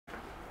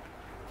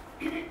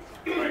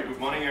Alright, good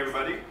morning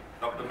everybody.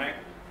 Dr. Mac,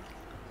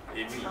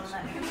 Amy. Dr.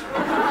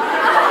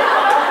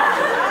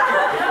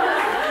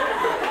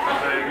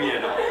 Amy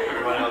and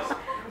everyone else.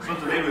 So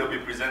today we'll be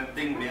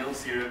presenting male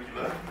serial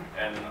killer,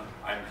 and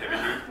I'm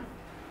Kevin Lee.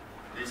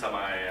 These are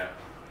my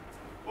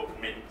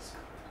workmates,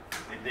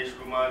 Nitesh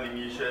Kumar, Lim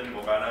Yishen,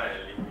 Mogana,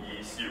 and Lim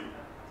Yi Siu.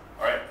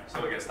 Alright,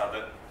 so we'll get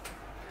started.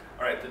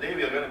 Alright, today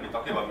we are going to be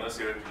talking about male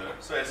serial killer.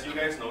 So as you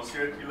guys know,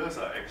 serial killers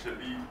are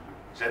actually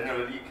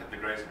generally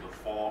categorized into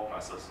 4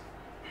 classes.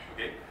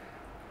 Okay?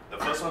 The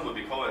first one would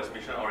be called as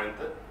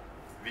mission-oriented,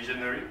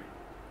 visionary,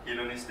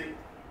 hedonistic,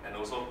 and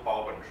also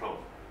power control.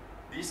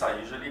 These are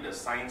usually the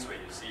signs where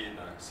you see in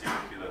a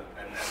serial killer,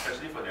 and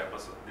especially for their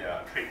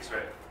traits,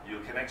 right?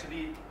 You can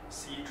actually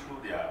see through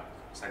their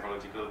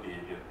psychological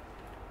behavior,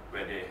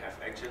 where they have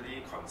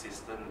actually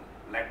consistent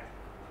lack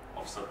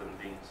of certain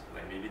things,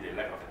 like maybe they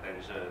lack of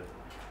attention,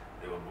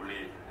 they were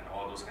bullied, and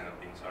all those kind of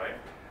things. Alright.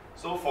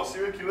 So for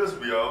serial killers,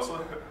 we also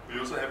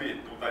have it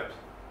in 2 types,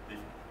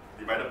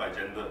 divided by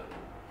gender,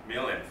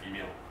 male and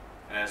female.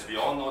 And as we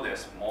all know,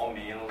 there's more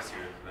male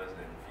serial killers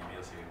than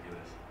female serial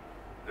killers.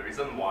 The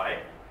reason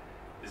why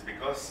is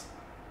because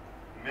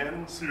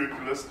men serial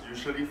killers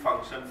usually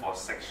function for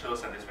sexual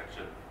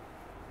satisfaction,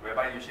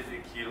 whereby usually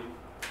they kill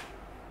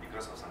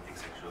because of something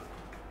sexual.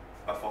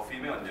 But for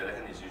female, on the other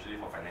hand, it's usually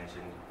for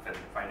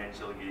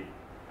financial gain.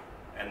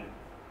 And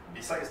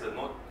besides the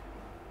note,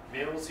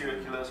 male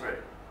serial killers,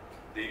 right,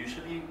 they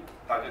usually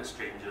target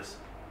strangers.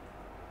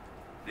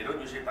 They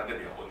don't usually target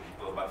their own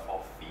people, but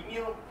for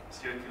female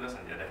serial killers,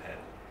 on the other hand,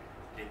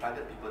 they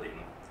target people they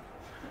know.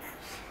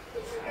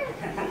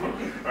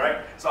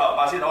 Alright, so I'll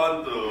pass it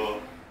on to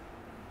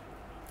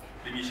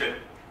Lim Yishen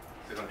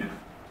to continue.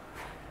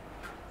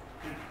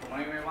 Good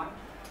morning, everyone.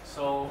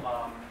 So,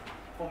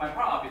 for my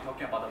part, I'll be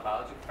talking about the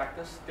biological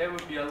factors. There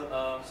will be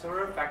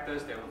several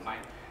factors that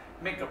might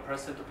make a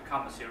person to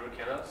become a serial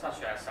killer,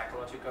 such as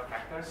psychological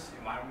factors,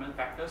 environment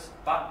factors,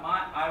 but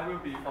I will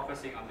be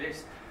focusing on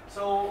this.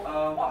 So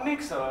what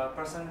makes a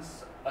person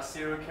a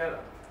serial killer?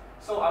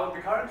 So I will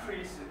be covering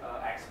 3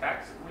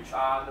 aspects, which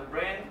are the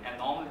brain,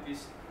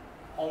 abnormalities,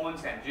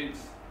 hormones, and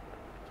genes.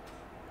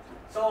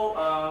 So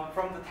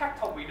from the TED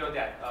Talk video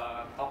that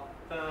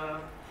Dr.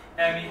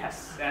 Amy has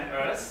sent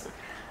us,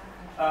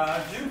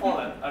 Jim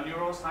Fallon, a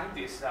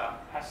neuroscientist,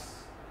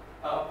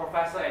 a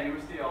professor at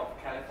University of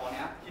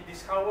California, he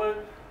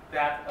discovered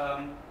that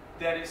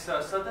there is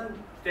a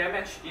certain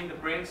damage in the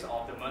brains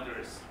of the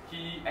murderers.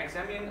 He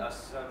examined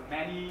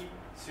many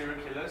serial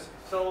killers.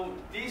 So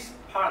these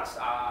parts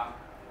are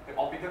the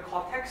orbital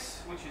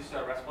cortex, which is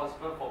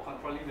responsible for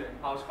controlling the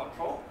impulse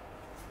control,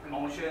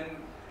 emotion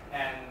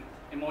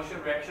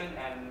reaction,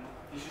 and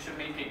decision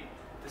making.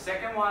 The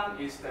second one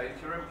is the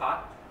interior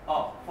part.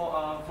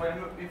 For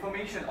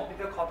information,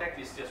 orbital cortex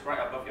is just right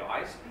above your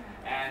eyes,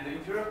 and the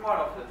interior part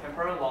of the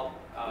temporal lobe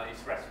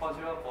is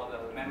responsible for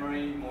the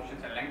memory,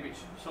 emotions, and language.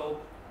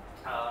 So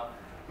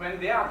when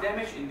they are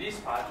damaged in this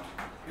part,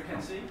 you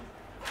can see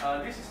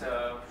this is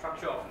the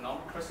structure of a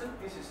normal person,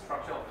 this is the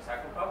structure of a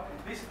psychopath,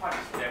 this part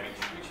is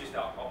damaged, which is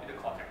the orbital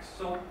cortex.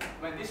 So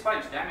when this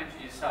part is damaged,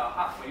 it's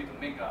hard for you to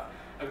make a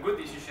good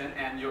decision,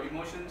 and your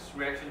emotions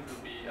reaction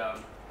will be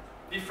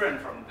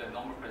different from the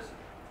normal person.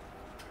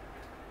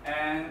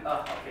 And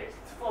okay,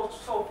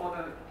 so for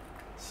the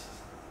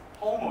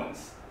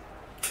hormones,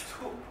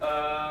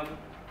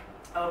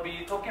 I'll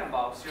be talking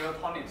about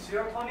serotonin.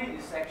 Serotonin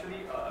is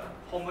actually a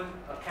hormone,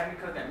 a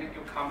chemical that makes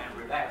you calm and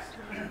relax.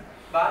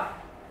 But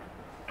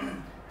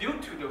due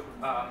to the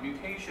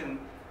mutation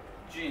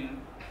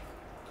gene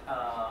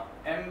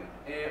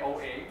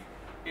MAOA,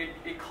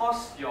 it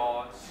causes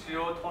your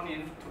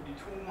serotonin to be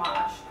too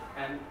much,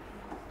 and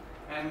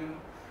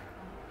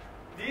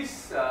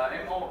this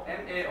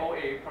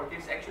MAOA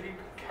proteins actually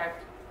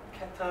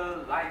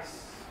catalyze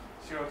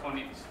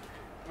serotonin.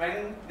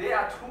 When there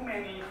are too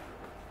many,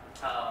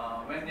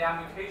 when there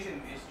are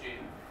mutations in this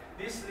gene,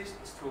 this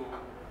leads to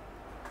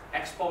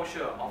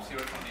exposure of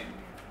serotonin.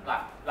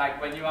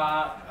 Like when you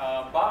are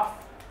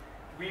bathed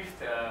with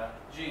the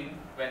gene,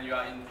 when you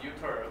are in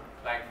utero,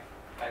 like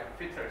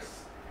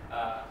fetus,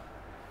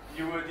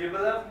 you will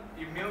develop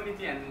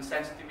immunity and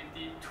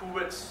sensitivity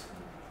towards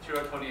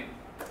serotonin.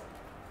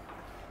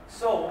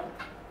 So,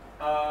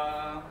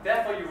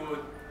 therefore you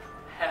would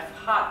have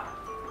hard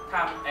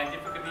time and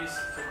difficulties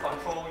to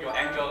control your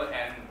anger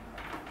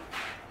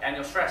and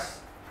your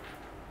stress.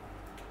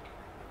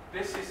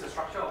 This is the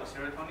structure of the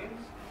serotonin.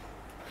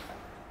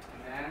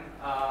 And then,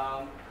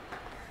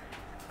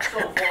 so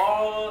for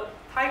our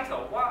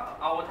title,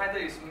 our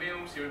title is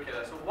male serial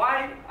killer. So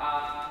why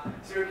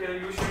serial killer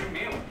usually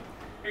male?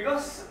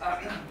 Because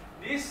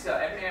this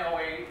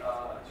MAOA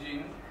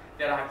gene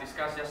that I have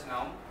discussed just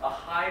now, a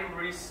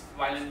high-risk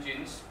violent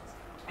genes,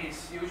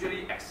 is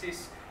usually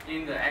exists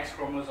in the X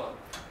chromosome.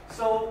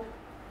 So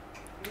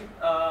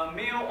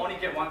male only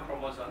get 1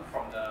 chromosome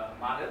from the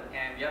mother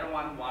and the other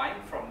one Y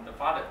from the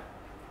father.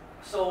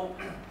 So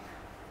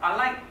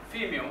unlike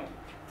male,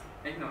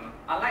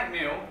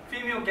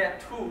 female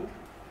get 2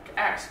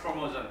 X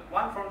chromosome,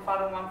 1 from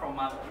father, 1 from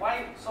mother.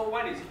 Why? So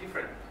why is it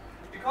different?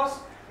 Because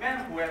men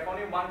who have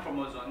only one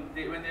chromosome,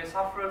 when they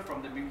suffer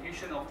from the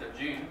mutation of the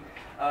gene,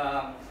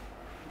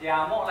 they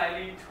are more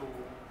likely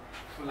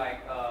to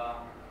like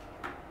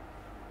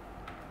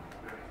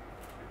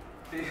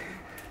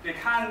they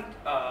can't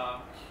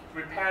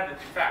repair the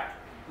defect.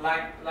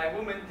 Like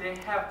women, they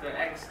have the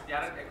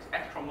other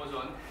X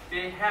chromosome.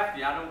 They have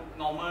the other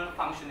normal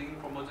functioning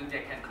chromosome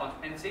that can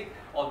compensate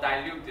or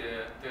dilute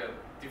the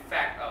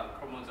defect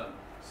chromosome.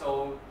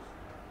 So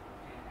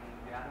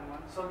the other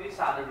one. So these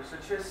are the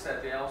researchers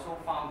that they also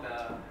found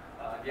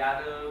the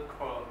other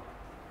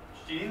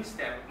genes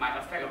that might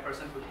affect a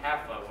person who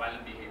have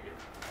violent behavior.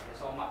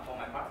 That's all for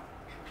my part.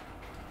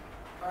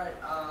 Alright.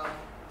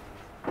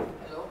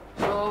 Hello.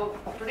 So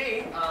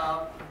today,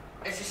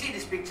 as you see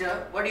this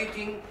picture, what do you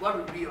think? What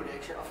would be your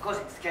reaction? Of course,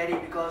 it's scary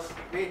because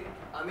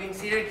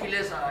serial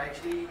killers are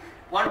actually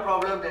one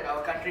problem that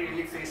our country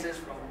really faces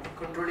from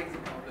controlling the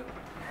problem.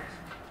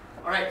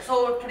 Alright,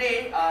 so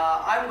today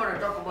I'm going to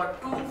talk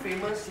about two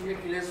famous serial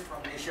killers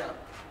from Malaysia.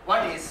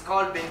 One is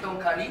called Bentong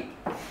Kali,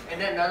 and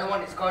then another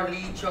one is called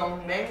Lee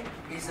Chong Meng.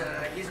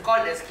 He's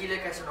called as Killer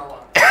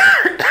Casanova.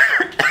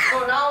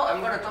 So now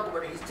I'm going to talk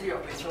about the history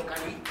of Bentong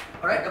Kali.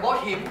 Alright,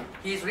 about him,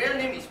 his real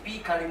name is P.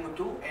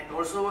 Kalimutu and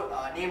also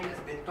named as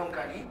Bentong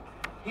Kali.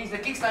 He's the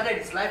kickstarted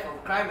his life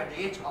of crime at the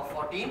age of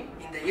 14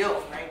 in the year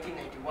of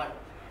 1991.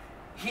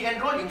 He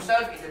enrolled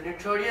himself in the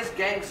notorious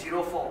Gang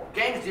 04.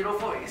 Gang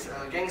 04 is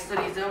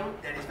gangsterism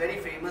that is very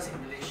famous in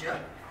Malaysia,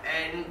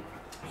 and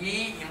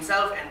he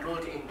himself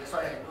enrolled in. That's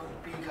why I know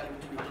P.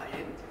 Kalimutu will hire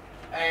him.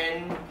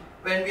 And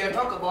when we are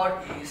talking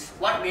about is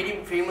what made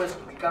him famous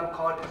to become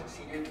called as a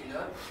serial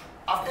killer,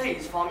 after he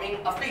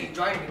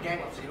joined the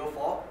gang of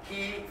 04,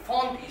 he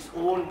formed his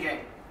own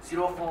gang,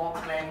 04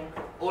 Klang,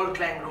 Old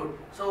Klang Road.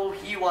 So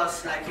he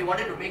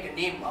wanted to make a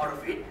name out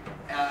of it,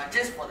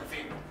 just for the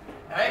fame,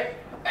 alright?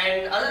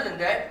 And other than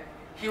that,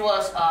 he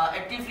was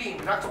actively in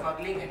drug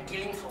smuggling and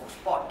killing for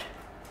sport.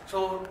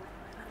 So,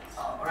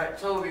 alright,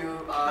 so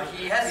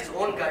he has his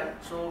own gun,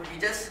 so he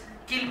just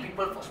killed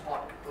people for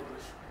sport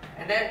purpose.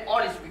 And then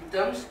all his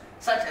victims,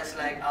 such as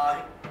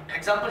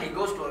example, he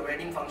goes to a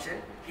wedding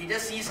function, he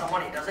just sees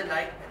someone he doesn't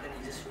like, and then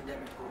he just shoot them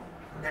and go.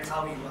 That's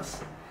how he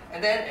was.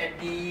 And then at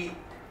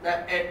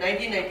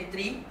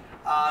 1993,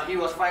 he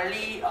was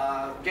finally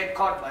get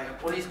caught by a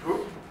police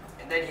group,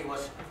 and then he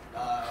was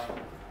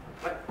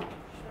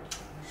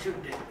shoot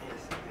them.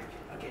 Yes.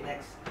 Okay.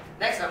 Next.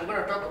 Next, I'm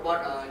going to talk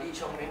about Lee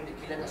Chong Meng, the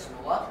Killer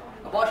Casanova.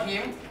 About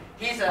him,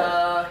 he's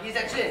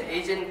actually an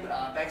Asian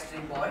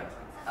Backstreet Boy.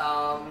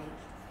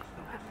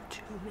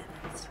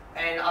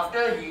 And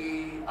after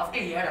he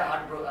had a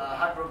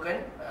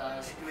heartbroken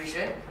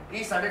situation,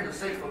 he started to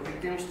search for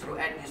victims through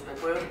ad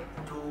newspaper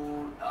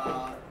to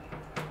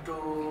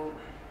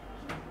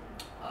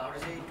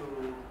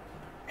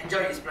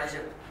enjoy his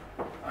pleasure.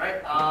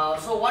 Alright.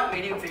 So what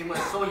made him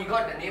famous? So he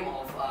got the name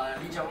of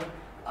Lee Chong,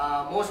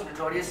 most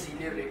notorious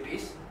serial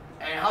rapist.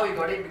 And how he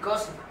got it?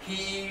 Because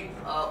he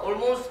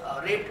almost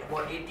raped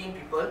about 18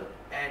 people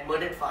and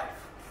murdered 5.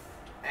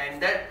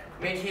 And that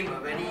made him a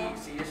very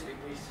serious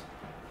rapist.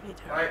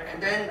 Alright,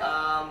 and then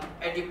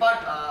at the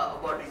part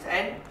about his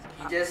end,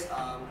 he just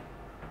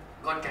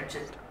got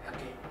captured.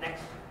 Okay,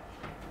 next.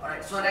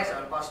 Alright, so next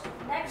I'll pass to.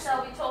 Next,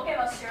 I'll be talking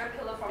about serial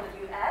killer from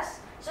the US.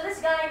 So this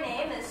guy's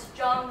name is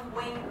John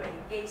Wayne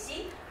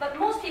Gacy, but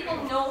most people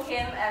know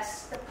him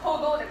as the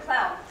Pogo the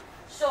Clown.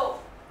 So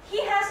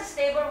he has a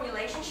stable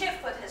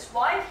relationship with his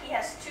wife. He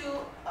has 2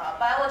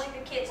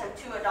 biological kids and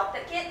 2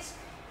 adopted kids.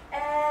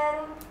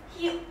 And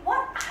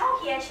how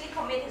he actually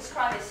committed his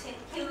crime is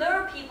he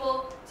lured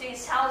people to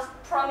his house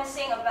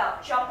promising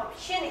about job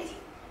opportunity.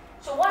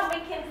 So what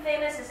made him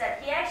famous is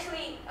that he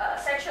actually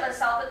sexually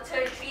assaulted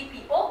 33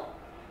 people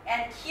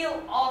and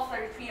killed all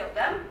 33 of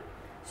them.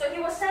 So he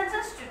was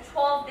sentenced to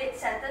 12 death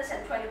sentence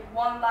and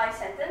 21 life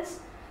sentence.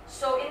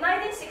 So in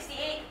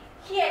 1968,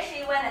 he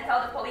actually went and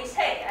told the police,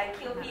 hey, I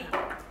killed people.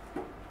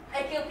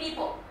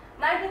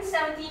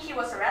 1970, he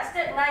was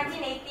arrested.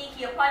 1980,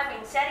 he applied for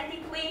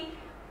insanity plea.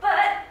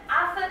 But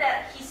after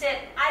that, he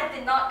said, I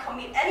did not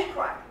commit any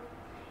crime.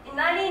 In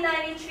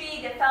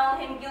 1993, they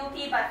found him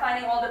guilty by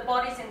finding all the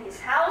bodies in his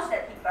house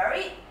that he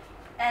buried.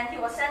 And he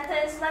was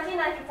sentenced.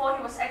 1994,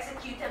 he was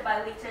executed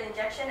by lethal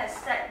injection at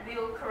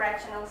Sackville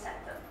Correctional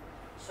Center.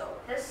 So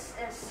this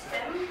is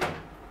him.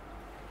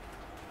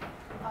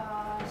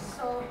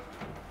 So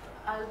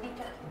I'll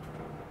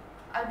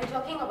be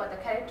talking about the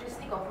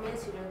characteristic of male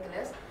serial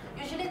killers.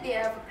 Usually they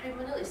have a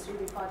criminal history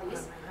before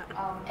this,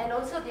 and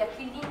also they are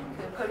killing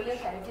career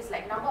characters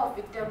like number of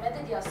victims,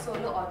 whether they are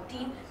solo or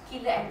team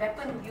killer and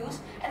weapon use,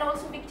 and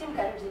also victim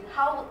characteristic,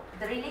 how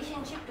the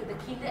relationship to the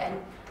killer and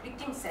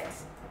victim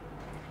sex.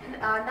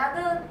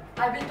 Another,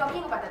 I'll be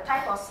talking about the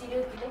type of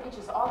serial killer, which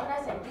is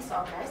organized and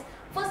disorganized.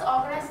 First,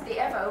 organized, they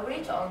have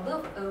average or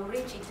above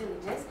average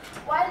intelligence,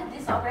 while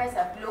disorganized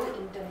have low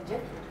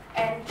intelligence,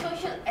 and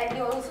social, and they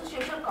are also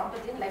social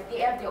competent, like they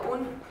have their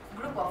own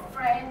group of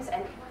friends,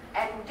 and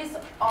and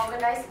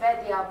disorganized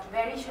where they are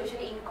very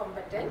socially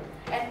incompetent,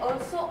 and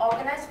also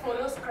organized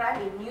follows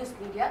crime in news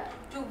media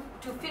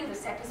to feel the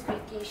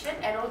satisfaction,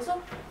 and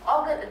also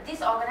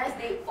disorganized,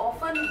 they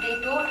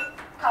don't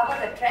cover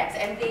the tracks,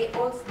 and they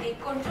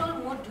control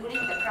mood during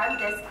the crime.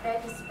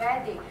 That is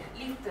where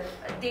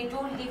they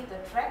don't leave the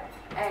track,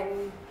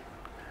 and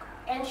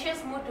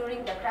anxious mood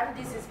during the crime.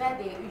 This is where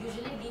they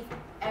usually leave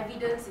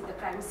evidence in the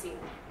crime scene.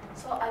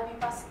 So I'll be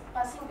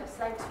passing the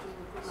slides to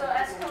Kumar. So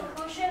as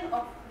conclusion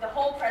of the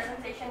whole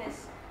presentation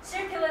is,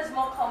 serial killer is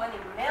more common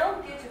in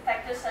male due to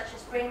factors such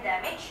as brain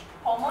damage,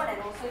 hormone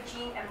and also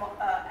gene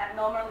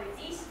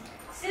abnormalities.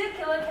 Serial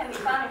killer can be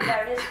found in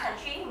various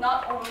countries,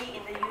 not only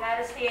in the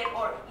United States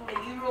or in the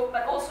Europe,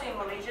 but also in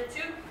Malaysia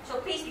too. So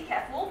please be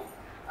careful.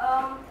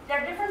 There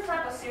are different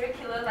types of serial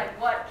killer, like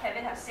what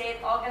Kevin has said,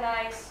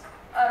 organized,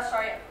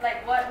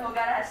 like what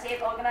Morgana has said,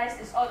 organized,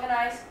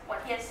 disorganized,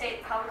 what he has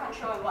said, power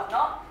control and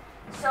whatnot.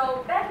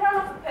 So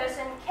background of a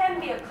person can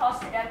be a cause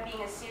to them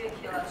being a serial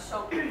killer.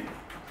 So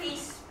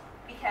please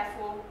be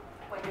careful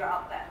when you're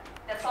out there.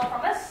 That's all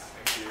from us.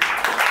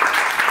 Thank you.